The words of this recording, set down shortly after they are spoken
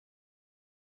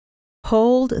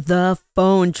Hold the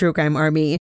phone, True Crime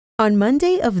Army. On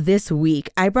Monday of this week,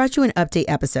 I brought you an update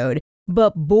episode,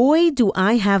 but boy, do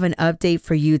I have an update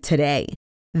for you today.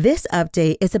 This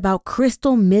update is about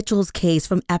Crystal Mitchell's case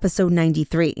from episode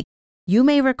 93. You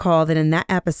may recall that in that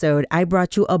episode, I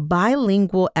brought you a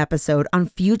bilingual episode on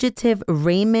fugitive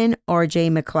Raymond R.J.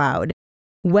 McLeod.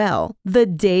 Well, the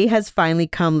day has finally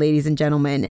come, ladies and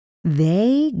gentlemen.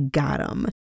 They got him.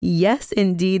 Yes,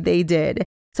 indeed they did.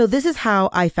 So this is how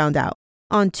I found out.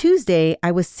 On Tuesday,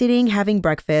 I was sitting having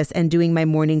breakfast and doing my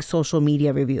morning social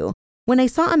media review when I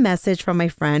saw a message from my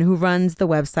friend who runs the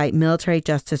website Military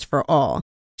Justice for All.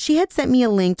 She had sent me a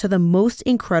link to the most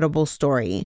incredible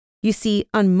story. You see,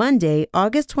 on Monday,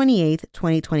 August 28th,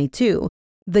 2022,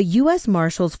 the U.S.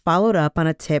 Marshals followed up on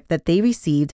a tip that they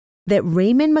received that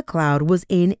Raymond McLeod was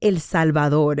in El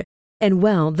Salvador. And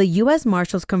well, the U.S.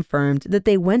 Marshals confirmed that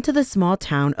they went to the small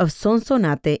town of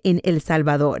Sonsonate in El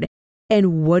Salvador.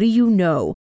 And what do you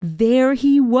know? There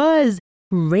he was,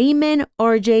 Raymond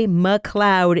R.J.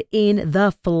 McLeod in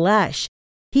the flesh.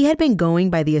 He had been going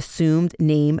by the assumed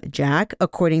name Jack,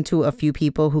 according to a few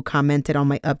people who commented on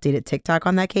my updated TikTok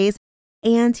on that case.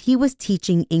 And he was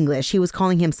teaching English. He was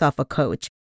calling himself a coach.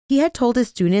 He had told his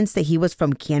students that he was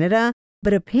from Canada,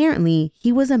 but apparently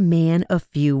he was a man of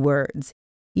few words.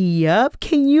 Yup,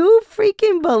 can you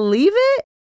freaking believe it?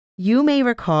 You may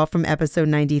recall from episode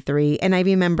 93, and I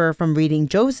remember from reading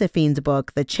Josephine's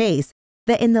book, The Chase,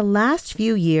 that in the last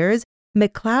few years,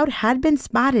 McLeod had been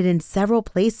spotted in several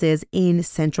places in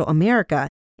Central America,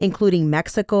 including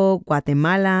Mexico,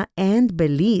 Guatemala, and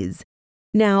Belize.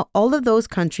 Now, all of those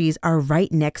countries are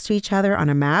right next to each other on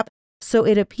a map, so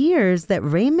it appears that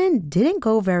Raymond didn't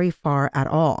go very far at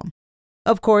all.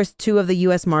 Of course, two of the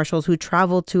U.S. Marshals who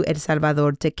traveled to El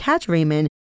Salvador to catch Raymond,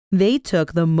 they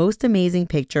took the most amazing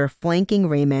picture flanking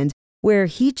Raymond, where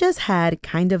he just had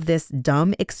kind of this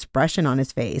dumb expression on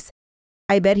his face.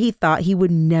 I bet he thought he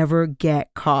would never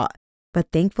get caught, but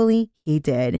thankfully he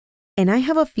did. And I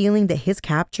have a feeling that his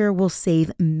capture will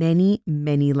save many,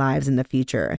 many lives in the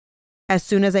future. As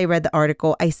soon as I read the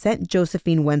article, I sent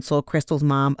Josephine Wenzel, Crystal's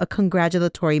mom, a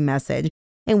congratulatory message,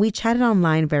 and we chatted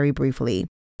online very briefly.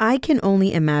 I can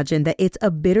only imagine that it's a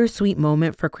bittersweet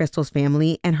moment for Crystal's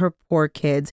family and her poor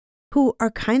kids, who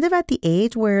are kind of at the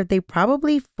age where they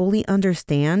probably fully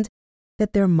understand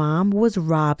that their mom was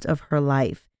robbed of her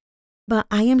life. But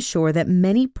I am sure that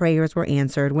many prayers were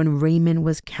answered when Raymond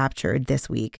was captured this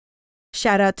week.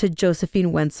 Shout out to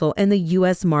Josephine Wenzel and the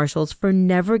U.S. Marshals for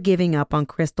never giving up on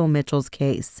Crystal Mitchell's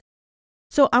case.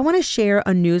 So I want to share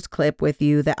a news clip with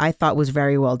you that I thought was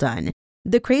very well done.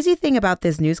 The crazy thing about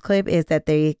this news clip is that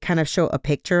they kind of show a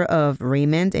picture of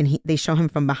Raymond and they show him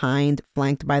from behind,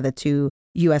 flanked by the two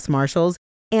U.S. Marshals.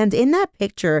 And in that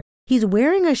picture, he's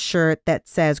wearing a shirt that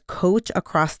says Coach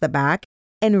across the back.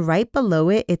 And right below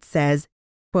it, it says,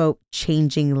 quote,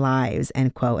 changing lives,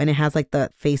 end quote. And it has like the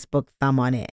Facebook thumb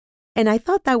on it. And I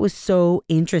thought that was so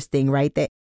interesting, right? That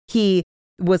he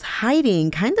was hiding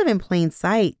kind of in plain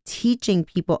sight, teaching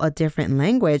people a different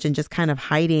language and just kind of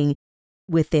hiding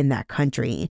within that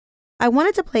country. I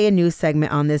wanted to play a news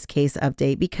segment on this case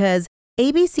update because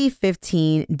ABC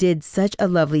 15 did such a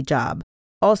lovely job.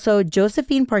 Also,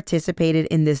 Josephine participated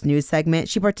in this news segment.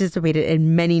 She participated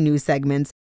in many news segments.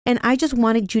 And I just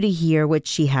wanted you to hear what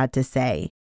she had to say.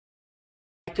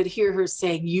 I could hear her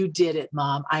saying, "You did it,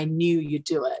 Mom. I knew you'd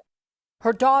do it."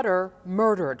 Her daughter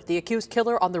murdered, the accused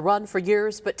killer on the run for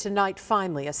years, but tonight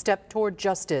finally a step toward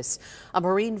justice. A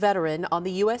Marine veteran on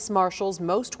the U.S. Marshals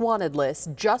Most Wanted list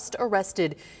just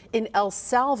arrested in El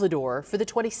Salvador for the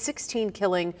 2016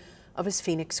 killing of his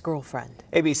Phoenix girlfriend.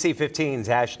 ABC 15's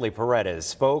Ashley Paredes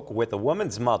spoke with the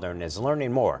woman's mother and is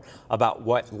learning more about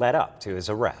what led up to his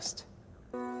arrest.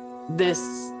 This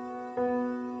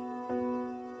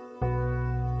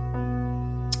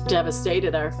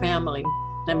devastated our family.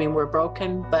 I mean, we're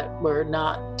broken, but we're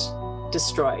not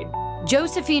destroyed.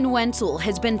 Josephine Wenzel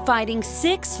has been fighting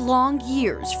 6 long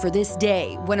years for this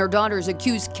day when her daughter's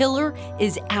accused killer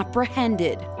is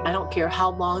apprehended. I don't care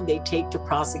how long they take to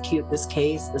prosecute this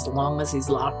case, as long as he's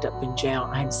locked up in jail,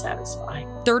 I'm satisfied.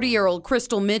 30-year-old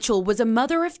Crystal Mitchell was a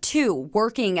mother of 2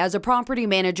 working as a property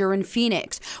manager in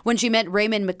Phoenix when she met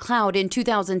Raymond McLeod in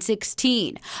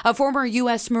 2016, a former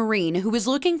U.S. Marine who was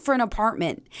looking for an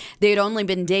apartment. They had only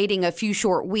been dating a few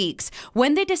short weeks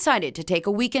when they decided to take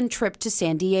a weekend trip to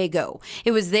San Diego.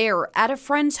 It was there at a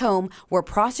friend's home where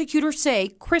prosecutors say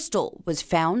Crystal was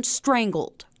found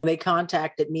strangled. They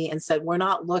contacted me and said, "We're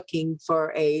not looking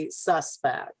for a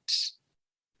suspect.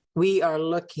 We are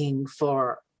looking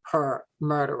for her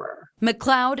murderer.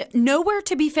 McLeod nowhere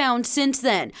to be found since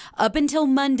then, up until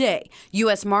Monday.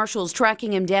 U.S. Marshals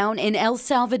tracking him down in El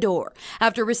Salvador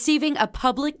after receiving a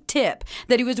public tip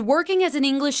that he was working as an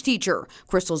English teacher,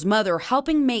 Crystal's mother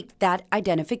helping make that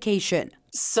identification.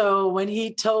 So when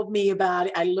he told me about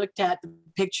it, I looked at the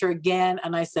picture again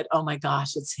and I said, oh my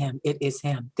gosh, it's him. It is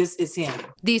him. This is him.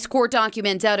 These court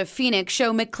documents out of Phoenix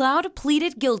show McLeod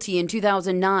pleaded guilty in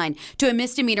 2009 to a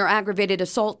misdemeanor aggravated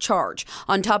assault charge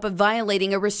on top of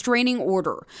violating a restraining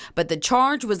order. But the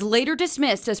charge was later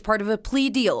dismissed as part of a plea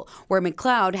deal where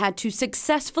McLeod had to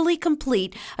successfully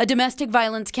complete a domestic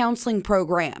violence counseling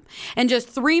program. And just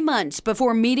 3 months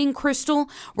before meeting Crystal,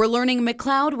 we're learning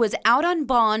McLeod was out on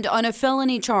bond on a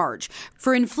felony charge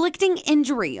for inflicting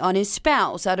injury on his spouse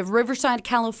out of Riverside,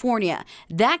 California.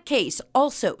 That case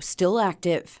also still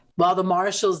active. While the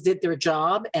marshals did their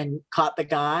job and caught the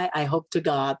guy, I hope to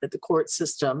God that the court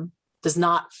system does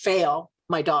not fail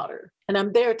my daughter. And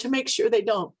I'm there to make sure they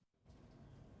don't.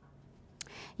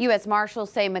 U.S.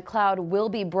 Marshals say McLeod will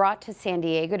be brought to San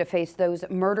Diego to face those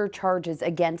murder charges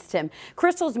against him.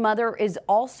 Crystal's mother is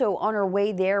also on her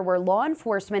way there, where law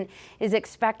enforcement is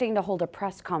expecting to hold a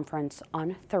press conference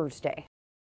on Thursday.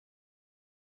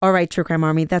 All right, True Crime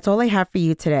Army, that's all I have for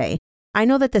you today. I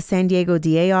know that the San Diego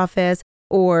DA office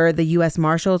or the U.S.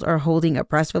 Marshals are holding a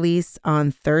press release on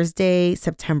Thursday,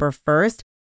 September 1st,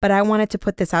 but I wanted to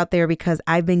put this out there because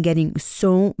I've been getting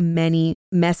so many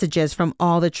messages from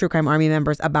all the True Crime Army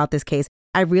members about this case.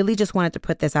 I really just wanted to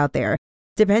put this out there.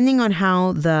 Depending on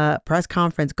how the press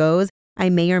conference goes, I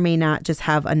may or may not just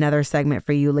have another segment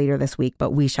for you later this week,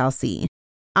 but we shall see.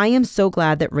 I am so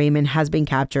glad that Raymond has been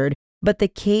captured, but the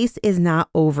case is not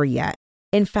over yet.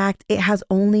 In fact, it has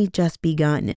only just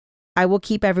begun. I will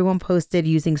keep everyone posted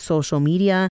using social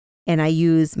media, and I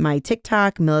use my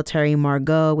TikTok, Military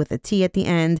Margot with a T at the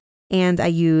end, and I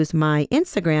use my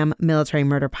Instagram, Military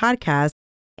Murder Podcast.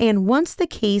 And once the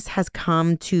case has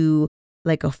come to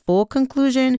like a full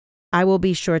conclusion, I will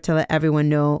be sure to let everyone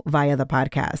know via the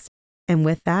podcast. And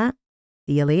with that,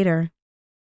 see you later.